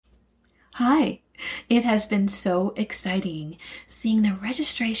Hi. It has been so exciting seeing the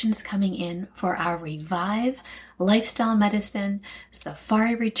registrations coming in for our Revive Lifestyle Medicine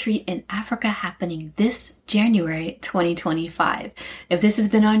Safari Retreat in Africa happening this January 2025. If this has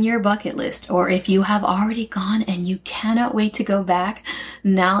been on your bucket list, or if you have already gone and you cannot wait to go back,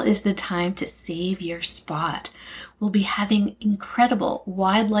 now is the time to save your spot. We'll be having incredible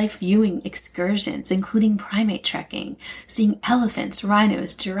wildlife viewing excursions, including primate trekking, seeing elephants,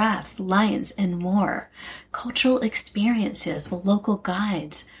 rhinos, giraffes, lions, and more. Cultural experiences with local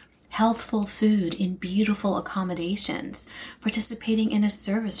guides, healthful food in beautiful accommodations, participating in a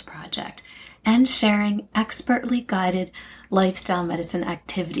service project, and sharing expertly guided lifestyle medicine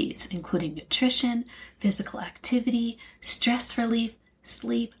activities, including nutrition, physical activity, stress relief,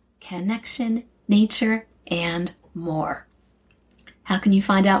 sleep, connection, nature, and more. How can you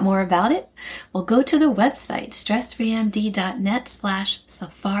find out more about it? Well, go to the website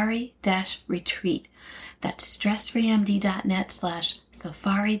stressfreemd.net/safari-retreat. That's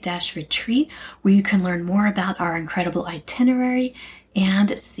stressfreemd.net/safari-retreat, where you can learn more about our incredible itinerary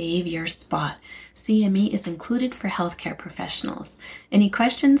and save your spot. CME is included for healthcare professionals. Any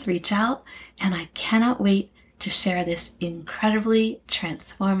questions, reach out, and I cannot wait to share this incredibly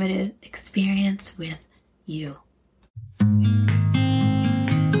transformative experience with you.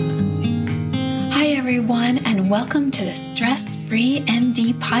 Hi, everyone, and welcome to the Stress-Free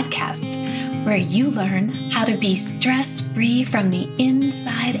MD podcast, where you learn how to be stress-free from the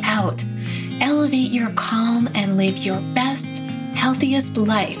inside out, elevate your calm, and live your best, healthiest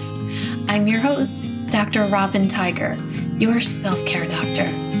life. I'm your host, Dr. Robin Tiger, your self-care doctor.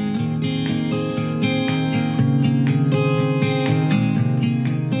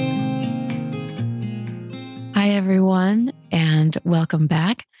 Hi, everyone, and welcome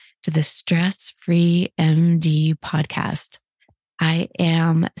back to the Stress-Free MD podcast. I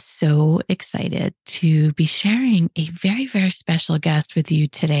am so excited to be sharing a very, very special guest with you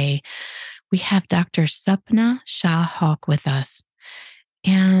today. We have Dr. Sapna Shah-Haque with us.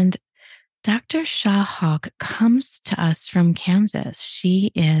 And Dr. Shah-Haque comes to us from Kansas.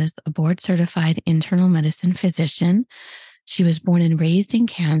 She is a board-certified internal medicine physician. She was born and raised in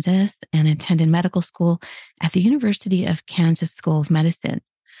Kansas and attended medical school at the University of Kansas School of Medicine.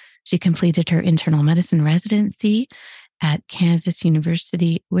 She completed her internal medicine residency at Kansas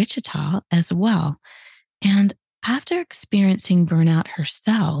University, Wichita as well. And after experiencing burnout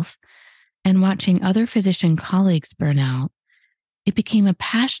herself and watching other physician colleagues burn out, it became a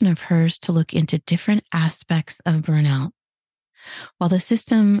passion of hers to look into different aspects of burnout. While the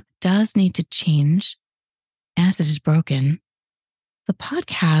system does need to change, as it is broken, the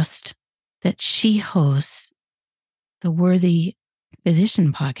podcast that she hosts, the Worthy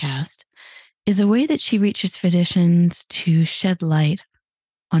Physician podcast, is a way that she reaches physicians to shed light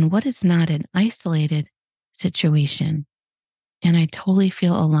on what is not an isolated situation. And I totally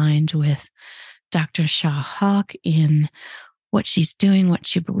feel aligned with Dr. Shah-Haque in what she's doing, what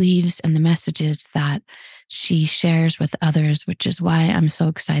she believes, and the messages that she shares with others, which is why I'm so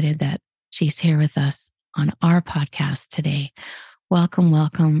excited that she's here with us on our podcast today. Welcome,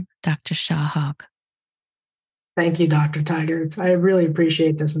 welcome, Dr. Shah-Haque. Thank you, Dr. Tiger. I really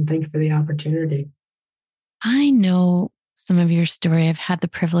appreciate this, and thank you for the opportunity. I know some of your story. I've had the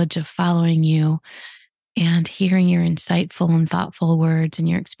privilege of following you and hearing your insightful and thoughtful words and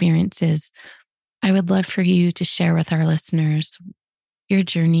your experiences. I would love for you to share with our listeners your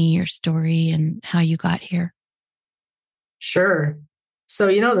journey, your story, and how you got here. Sure. So,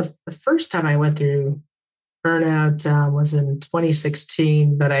 the first time I went through burnout was in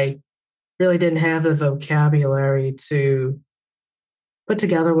 2016, but I really didn't have the vocabulary to put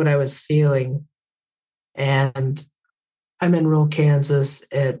together what I was feeling. And I'm in rural Kansas.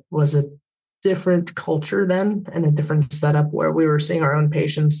 It was a different culture then and a different setup where we were seeing our own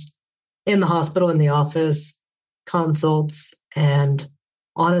patients in the hospital, in the office, consults, and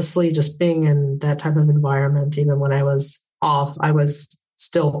honestly, just being in that type of environment, even when I was off, I was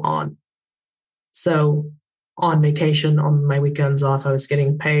still on. So on vacation, on my weekends off, I was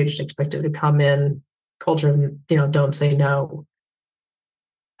getting paged, expected to come in, culture, don't say no.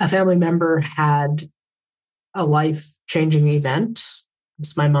 A family member had a life-changing event.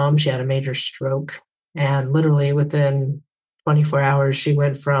 It's my mom. She had a major stroke. And literally within 24 hours, she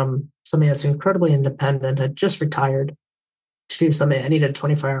went from somebody that's incredibly independent, had just retired, to somebody that needed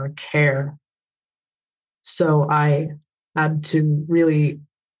 24-hour care. So I had to really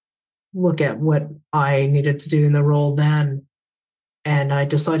look at what I needed to do in the role then. And I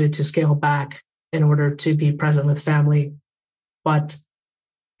decided to scale back in order to be present with family. But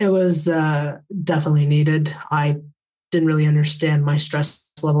it was definitely needed. I didn't really understand my stress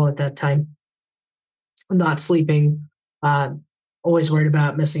level at that time. Not sleeping, uh, always worried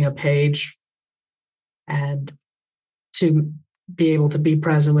about missing a page, and to be able to be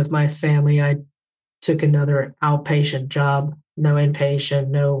present with my family, I took another outpatient job, no inpatient,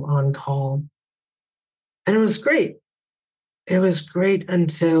 no on call. And it was great. It was great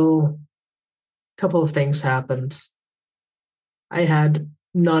until a couple of things happened. I had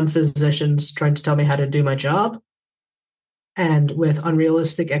non physicians trying to tell me how to do my job and with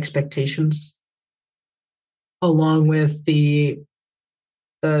unrealistic expectations, along with the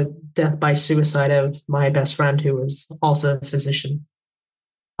death by suicide of my best friend, who was also a physician.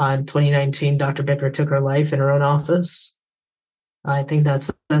 In 2019, Dr. Bicker took her life in her own office. I think that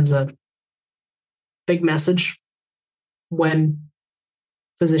sends a big message when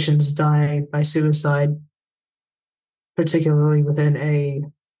physicians die by suicide, particularly within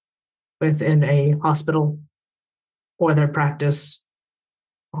a hospital or their practice.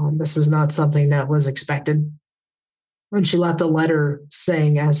 This is not something that was expected. And she left a letter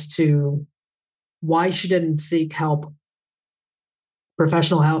saying as to why she didn't seek help,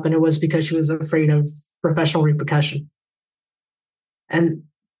 professional help, and it was because she was afraid of professional repercussion. And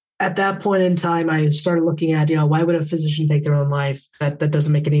at that point in time, I started looking at, why would a physician take their own life? That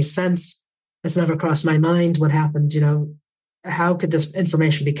doesn't make any sense. It's never crossed my mind. What happened? How could this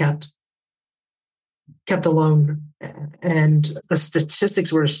information be kept alone? And the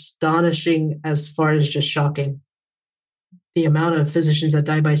statistics were astonishing as far as just shocking. The amount of physicians that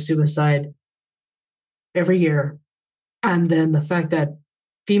die by suicide every year, and then the fact that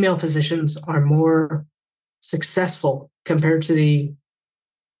female physicians are more successful compared to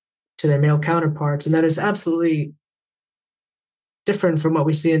their male counterparts, and that is absolutely different from what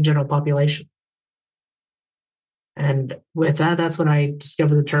we see in general population. And with that, that's when I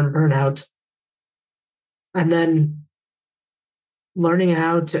discovered the term burnout. And then learning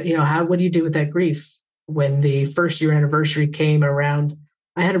how to, what do you do with that grief? When the first year anniversary came around,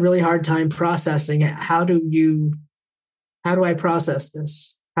 I had a really hard time processing it. How do I process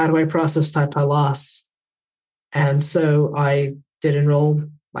this? How do I process type of loss? And so I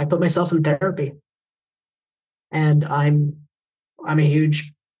put myself in therapy. And I'm a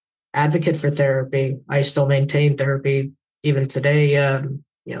huge advocate for therapy. I still maintain therapy even today,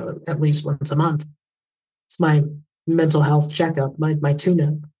 at least once a month. It's my mental health checkup, my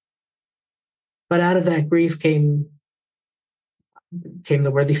tune-up. But out of that grief came the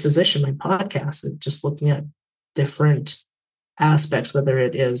Worthy Physician, my podcast, and just looking at different aspects, whether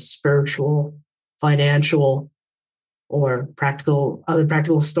it is spiritual, financial, or other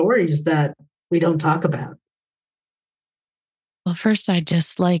practical stories that we don't talk about. Well, first, I'd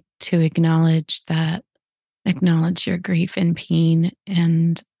just like to acknowledge your grief and pain,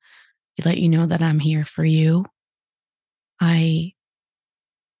 and let you know that I'm here for you. I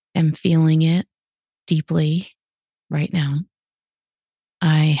am feeling it deeply right now.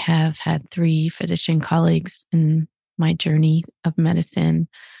 I have had 3 physician colleagues in my journey of medicine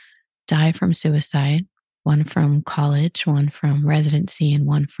die from suicide, one from college, one from residency, and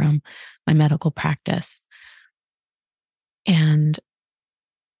one from my medical practice. And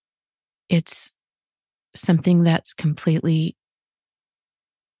it's something that's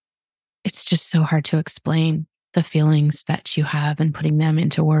it's just so hard to explain the feelings that you have and putting them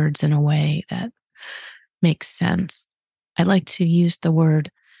into words in a way that makes sense. I like to use the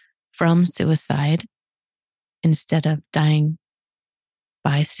word from suicide instead of dying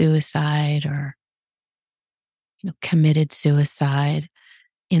by suicide or committed suicide,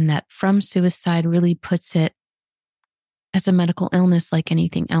 in that from suicide really puts it as a medical illness like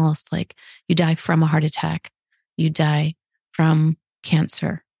anything else. Like, you die from a heart attack, you die from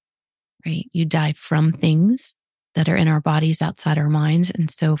cancer, right? You die from things that are in our bodies outside our minds.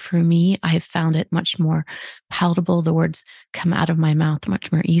 And so for me, I have found it much more palatable. The words come out of my mouth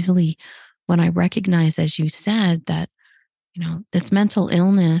much more easily when I recognize, as you said, that this mental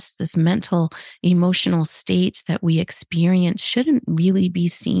illness, this mental emotional state that we experience shouldn't really be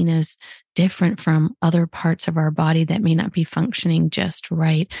seen as different from other parts of our body that may not be functioning just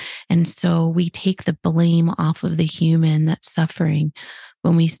right. And so we take the blame off of the human that's suffering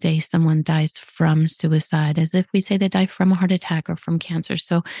when we say someone dies from suicide, as if we say they die from a heart attack or from cancer.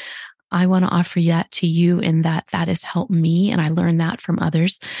 So I want to offer that to you, in that has helped me. And I learned that from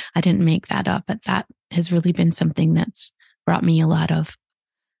others. I didn't make that up, but that has really been something that's brought me a lot of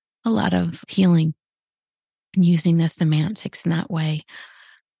healing, and using the semantics in that way.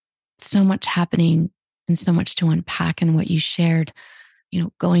 So much happening and so much to unpack in what you shared,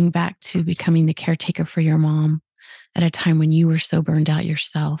 going back to becoming the caretaker for your mom at a time when you were so burned out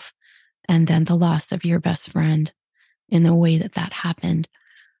yourself, and then the loss of your best friend, in the way that that happened.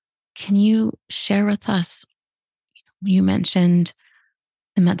 Can you share with us? You mentioned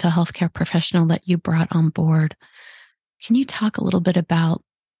the mental health care professional that you brought on board. Can you talk a little bit about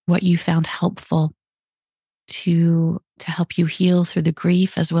what you found helpful to help you heal through the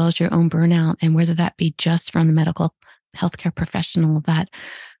grief as well as your own burnout, and whether that be just from the medical healthcare professional that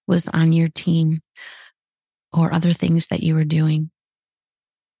was on your team or other things that you were doing?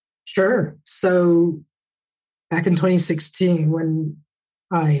 Sure. So back in 2016, when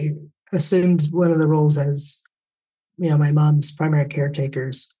I assumed one of the roles as, my mom's primary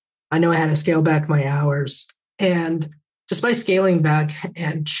caretakers, I know I had to scale back my hours. And just by scaling back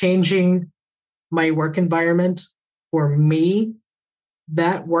and changing my work environment for me,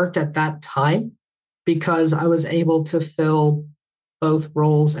 that worked at that time because I was able to fill both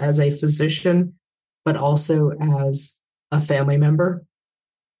roles as a physician, but also as a family member.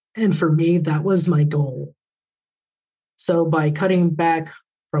 And for me, that was my goal. So by cutting back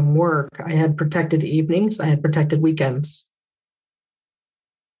from work, I had protected evenings, I had protected weekends.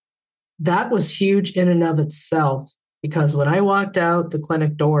 That was huge in and of itself because when I walked out the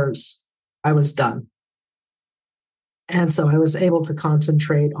clinic doors, I was done. And so I was able to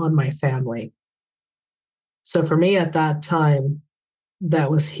concentrate on my family. So for me at that time, that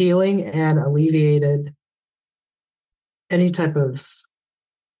was healing and alleviated any type of,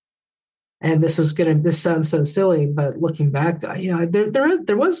 and this sounds so silly, but looking back,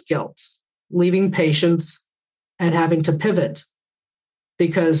 there was guilt leaving patients and having to pivot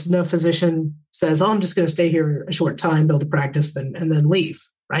because no physician says, "Oh, I'm just going to stay here a short time, build a practice, and then leave,"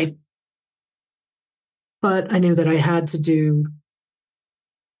 right? But I knew that I had to do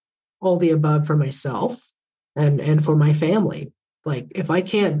all the above for myself and for my family. Like if I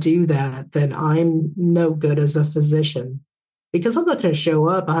can't do that, then I'm no good as a physician because I'm not going to show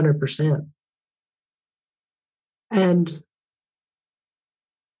up 100%. And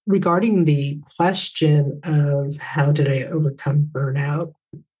regarding the question of how did I overcome burnout,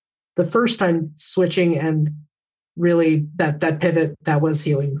 the first time switching and really that pivot, that was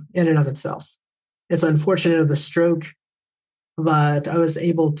healing in and of itself. It's unfortunate of the stroke, but I was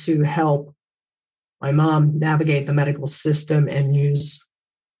able to help my mom navigate the medical system and use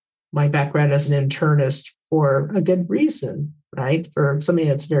my background as an internist for a good reason, right? For something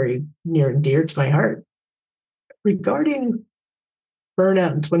that's very near and dear to my heart. Regarding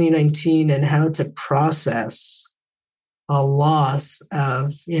burnout in 2019 and how to process a loss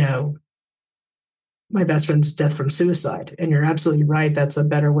of, my best friend's death from suicide. And you're absolutely right. That's a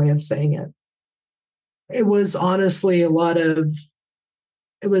better way of saying it. It was honestly it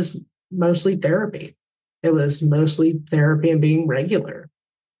was mostly therapy. It was mostly therapy and being regular.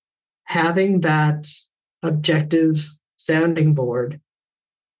 Having that objective sounding board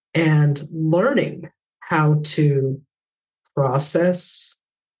and learning how to process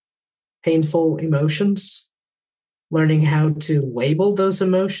painful emotions, learning how to label those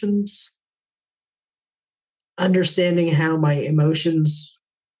emotions, understanding how my emotions,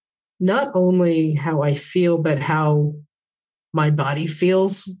 not only how I feel, but how my body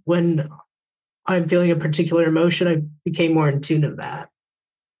feels when I'm feeling a particular emotion. I became more in tune of that,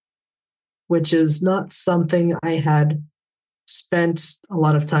 which is not something I had spent a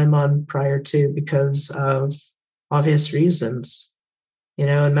lot of time on prior to because of obvious reasons. In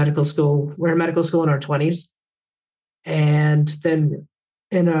medical school, we're in medical school in our 20s. And then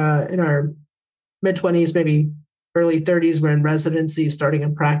in our mid 20s, maybe early 30s, we're in residency, starting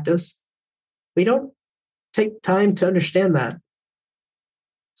in practice. We don't take time to understand that.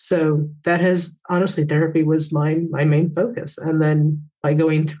 So that has honestly, therapy was my main focus. And then by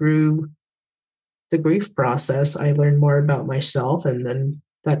going through the grief process, I learned more about myself, and then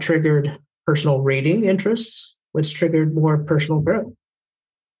that triggered personal reading interests, which triggered more personal growth.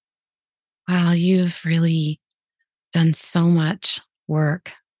 Wow, you've really done so much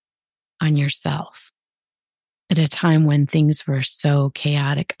work on yourself at a time when things were so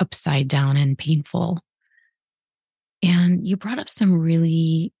chaotic, upside down, and painful. And you brought up some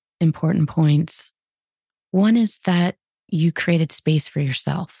really important points. One is that you created space for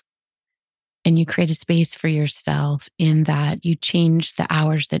yourself. And you created space for yourself in that you changed the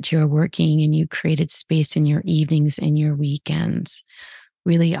hours that you're working, and you created space in your evenings and your weekends,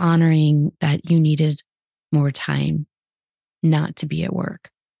 really honoring that you needed more time not to be at work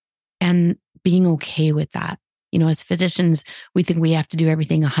and being okay with that. As physicians, we think we have to do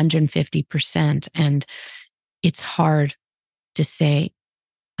everything 150%. And it's hard to say,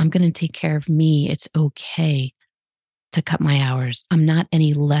 I'm going to take care of me. It's okay to cut my hours. I'm not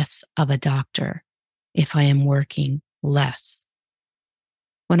any less of a doctor if I am working less.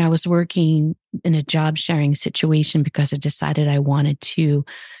 when I was working in a job sharing situation because I decided I wanted to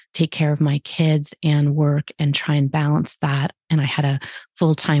take care of my kids and work and try and balance that. And I had a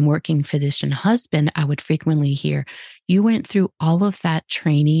full-time working physician husband. I would frequently hear, you went through all of that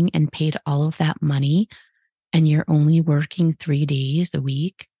training and paid all of that money, and you're only working 3 days a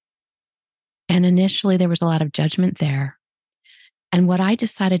week. And initially there was a lot of judgment there. And what I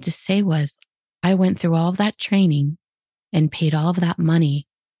decided to say was, I went through all of that training and paid all of that money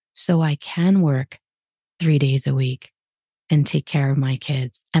so I can work 3 days a week and take care of my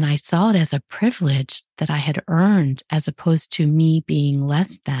kids. And I saw it as a privilege that I had earned as opposed to me being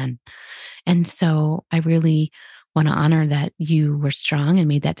less than. And so I really want to honor that you were strong and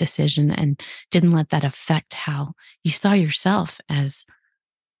made that decision and didn't let that affect how you saw yourself as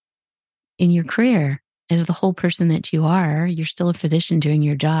in your career. As the whole person that you are, you're still a physician doing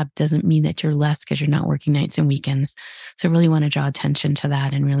your job. Doesn't mean that you're less because you're not working nights and weekends. So I really want to draw attention to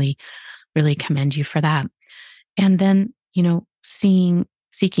that and really, really commend you for that. And then,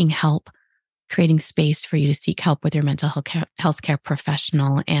 seeking help, creating space for you to seek help with your mental health care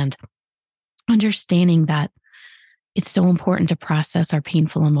professional, and understanding that it's so important to process our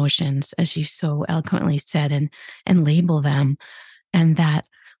painful emotions, as you so eloquently said, and label them, and that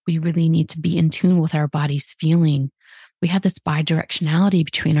we really need to be in tune with our body's feeling. We have this bidirectionality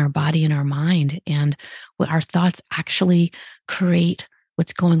between our body and our mind, and what our thoughts actually create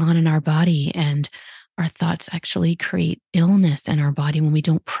what's going on in our body, and our thoughts actually create illness in our body when we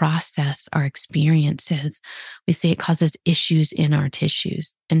don't process our experiences. We say it causes issues in our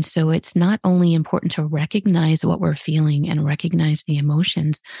tissues. And so it's not only important to recognize what we're feeling and recognize the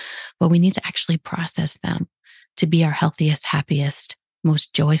emotions, but we need to actually process them to be our healthiest, happiest,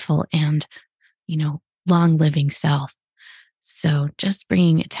 most joyful, and, long living self. So just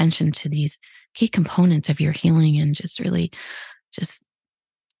bringing attention to these key components of your healing and just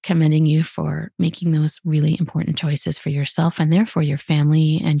commending you for making those really important choices for yourself and therefore your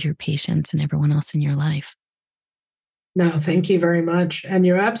family and your patients and everyone else in your life. No, thank you very much. And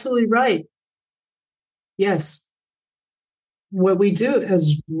you're absolutely right. Yes. What we do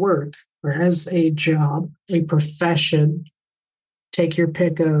as work or as a job, a profession, take your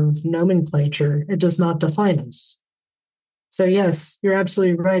pick of nomenclature, it does not define us. So, yes, you're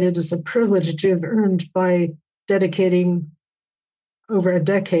absolutely right. It is a privilege that you have earned by dedicating over a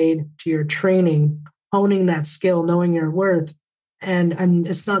decade to your training, honing that skill, knowing your worth. And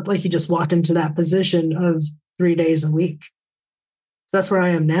it's not like you just walked into that position of 3 days a week. So that's where I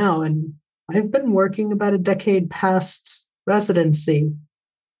am now. And I've been working about a decade past residency.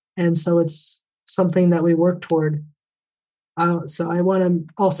 And so it's something that we work toward. So I want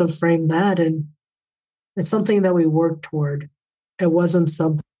to also frame that. And it's something that we work toward. It wasn't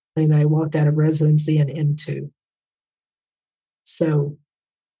something that I walked out of residency and into. So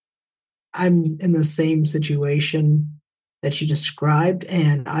I'm in the same situation that you described,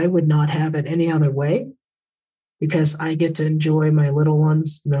 and I would not have it any other way because I get to enjoy my little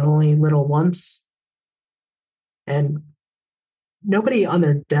ones, they're only little once. And nobody on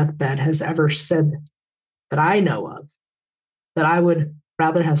their deathbed has ever said that I know of that I would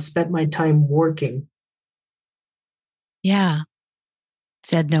rather have spent my time working. Yeah.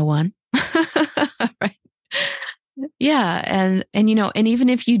 Said no one. Right. Yeah. And even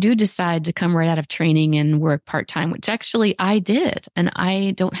if you do decide to come right out of training and work part-time, which actually I did, and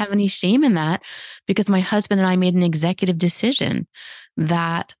I don't have any shame in that because my husband and I made an executive decision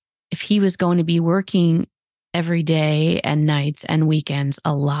that if he was going to be working every day and nights and weekends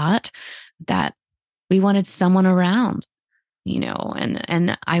a lot, that we wanted someone around,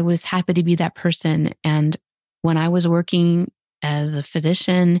 and I was happy to be that person. And when I was working as a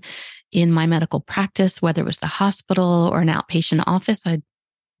physician in my medical practice, whether it was the hospital or an outpatient office, I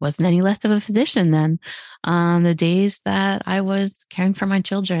wasn't any less of a physician than on the days that I was caring for my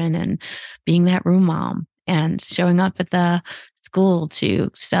children and being that room mom and showing up at the school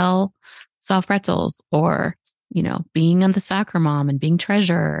to sell soft pretzels or, being on the soccer mom and being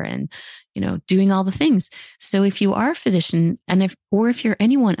treasurer and, doing all the things. So if you are a physician if you're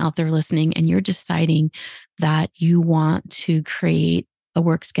anyone out there listening and you're deciding that you want to create a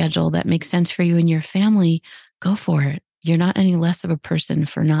work schedule that makes sense for you and your family, go for it. You're not any less of a person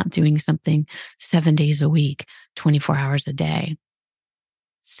for not doing something 7 days a week, 24 hours a day.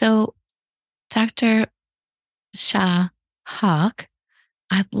 So, Dr. Shah-Haque,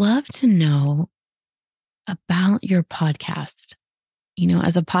 I'd love to know about your podcast.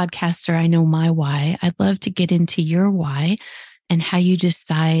 As a podcaster, I know my why. I'd love to get into your why and how you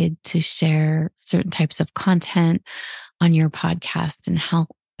decide to share certain types of content on your podcast and how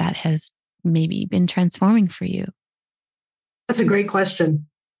that has maybe been transforming for you. That's a great question.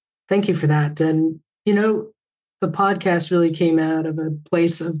 Thank you for that. And, you know, the podcast really came out of a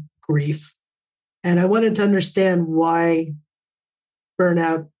place of grief. And I wanted to understand why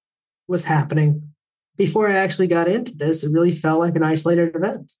burnout was happening. Before I actually got into this, it really felt like an isolated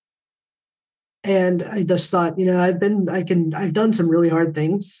event. And I just thought, I've done some really hard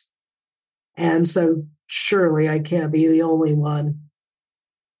things. And so surely I can't be the only one.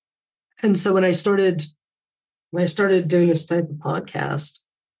 And so when I started doing this type of podcast,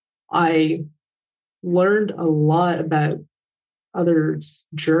 I learned a lot about others'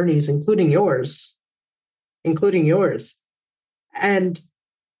 journeys, including yours. And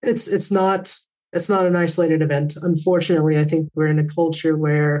it's not an isolated event. Unfortunately, I think we're in a culture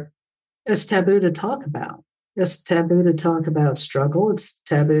where it's taboo to talk about. It's taboo to talk about struggle. It's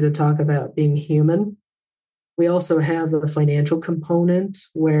taboo to talk about being human. We also have the financial component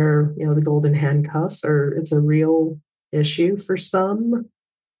where, the golden handcuffs it's a real issue for some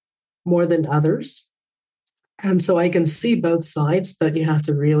more than others. And so I can see both sides, but you have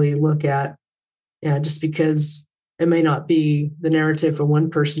to really look at, yeah, just because it may not be the narrative for one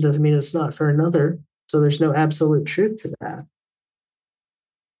person doesn't mean it's not for another. So there's no absolute truth to that.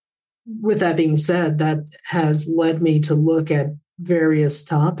 With that being said, that has led me to look at various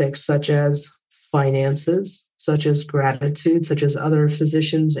topics such as finances, such as gratitude, such as other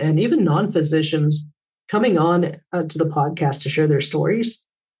physicians and even non-physicians coming on to the podcast to share their stories.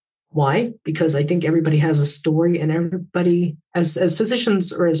 Why? Because I think everybody has a story, and everybody, as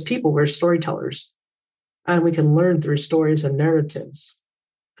physicians or as people, we're storytellers, and we can learn through stories and narratives.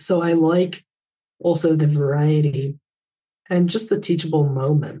 So I like also the variety and just the teachable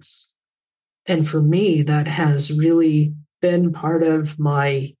moments. And for me, that has really been part of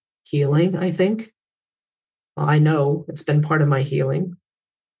my healing, I think. I know it's been part of my healing.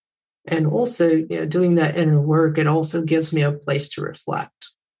 And also, doing that inner work, it also gives me a place to reflect.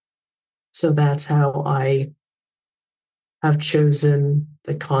 So that's how I have chosen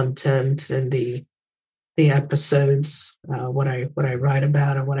the content and the episodes, what I write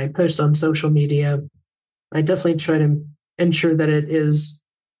about and what I post on social media. I definitely try to ensure that it is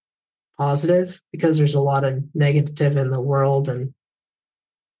positive because there's a lot of negative in the world, and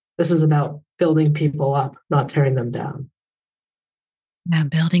this is about building people up, not tearing them down. Yeah,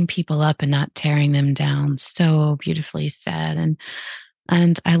 building people up and not tearing them down. So beautifully said.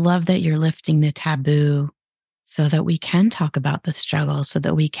 And I love that you're lifting the taboo so that we can talk about the struggle, so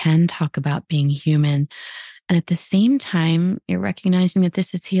that we can talk about being human. And at the same time, you're recognizing that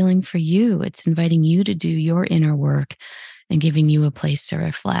this is healing for you. It's inviting you to do your inner work and giving you a place to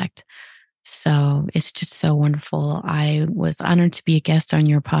reflect. So it's just so wonderful. I was honored to be a guest on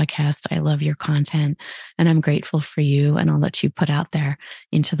your podcast. I love your content and I'm grateful for you and all that you put out there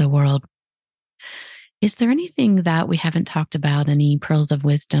into the world. Is there anything that we haven't talked about, any pearls of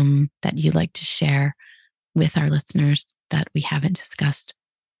wisdom that you'd like to share with our listeners that we haven't discussed?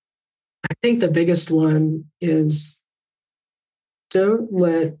 I think the biggest one is don't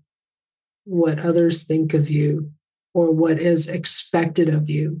let what others think of you or what is expected of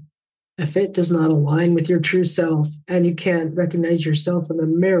you, if it does not align with your true self and you can't recognize yourself in the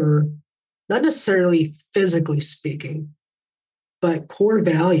mirror, not necessarily physically speaking, but core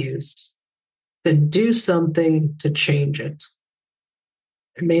values, then do something to change it.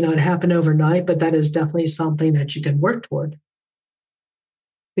 It may not happen overnight, but that is definitely something that you can work toward.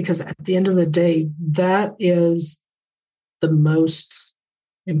 Because at the end of the day, that is the most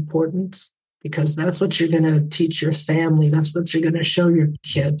important, because that's what you're going to teach your family. That's what you're going to show your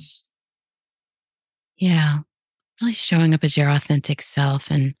kids. Yeah, really showing up as your authentic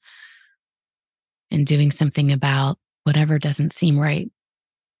self and doing something about whatever doesn't seem right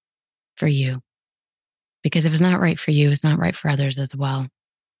for you. Because if it's not right for you, it's not right for others as well.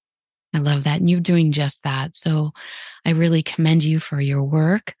 I love that. And you're doing just that. So I really commend you for your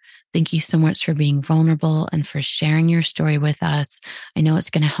work. Thank you so much for being vulnerable and for sharing your story with us. I know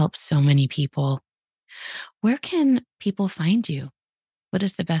it's going to help so many people. Where can people find you? What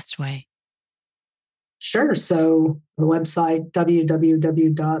is the best way? Sure. So the website,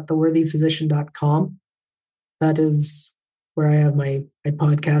 www.theworthyphysician.com. That is where I have my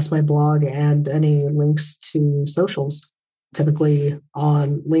podcast, my blog, and any links to socials. Typically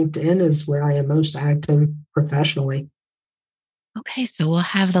on LinkedIn is where I am most active professionally. Okay, so we'll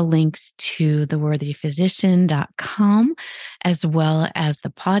have the links to theworthyphysician.com as well as the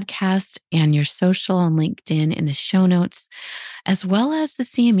podcast and your social on LinkedIn in the show notes, as well as the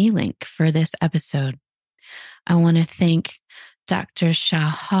CME link for this episode. I want to thank Dr.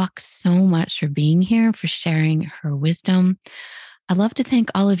 Shah-Haque so much for being here, for sharing her wisdom. I'd love to thank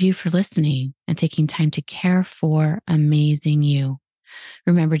all of you for listening and taking time to care for amazing you.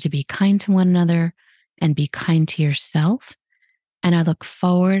 Remember to be kind to one another and be kind to yourself. And I look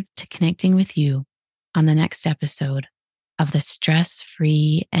forward to connecting with you on the next episode of the Stress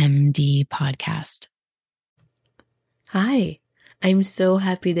Free MD podcast. Hi, I'm so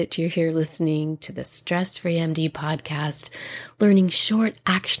happy that you're here listening to the Stress Free MD podcast, learning short,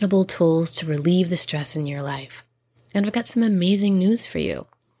 actionable tools to relieve the stress in your life. And I've got some amazing news for you.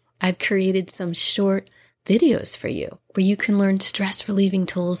 I've created some short videos for you where you can learn stress relieving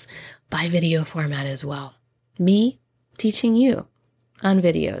tools by video format as well. Me teaching you on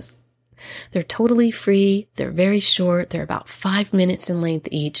videos. They're totally free. They're very short. They're about 5 minutes in length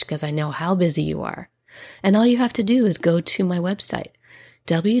each because I know how busy you are. And all you have to do is go to my website,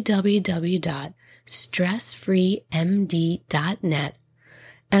 www.stressfreemd.net.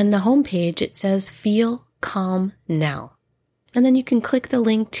 And on the homepage, it says Feel Calm Now. And then you can click the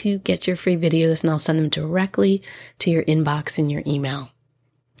link to get your free videos, and I'll send them directly to your inbox in your email.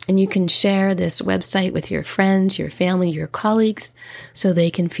 And you can share this website with your friends, your family, your colleagues, so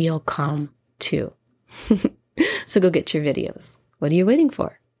they can feel calm too. So go get your videos. What are you waiting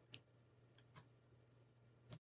for?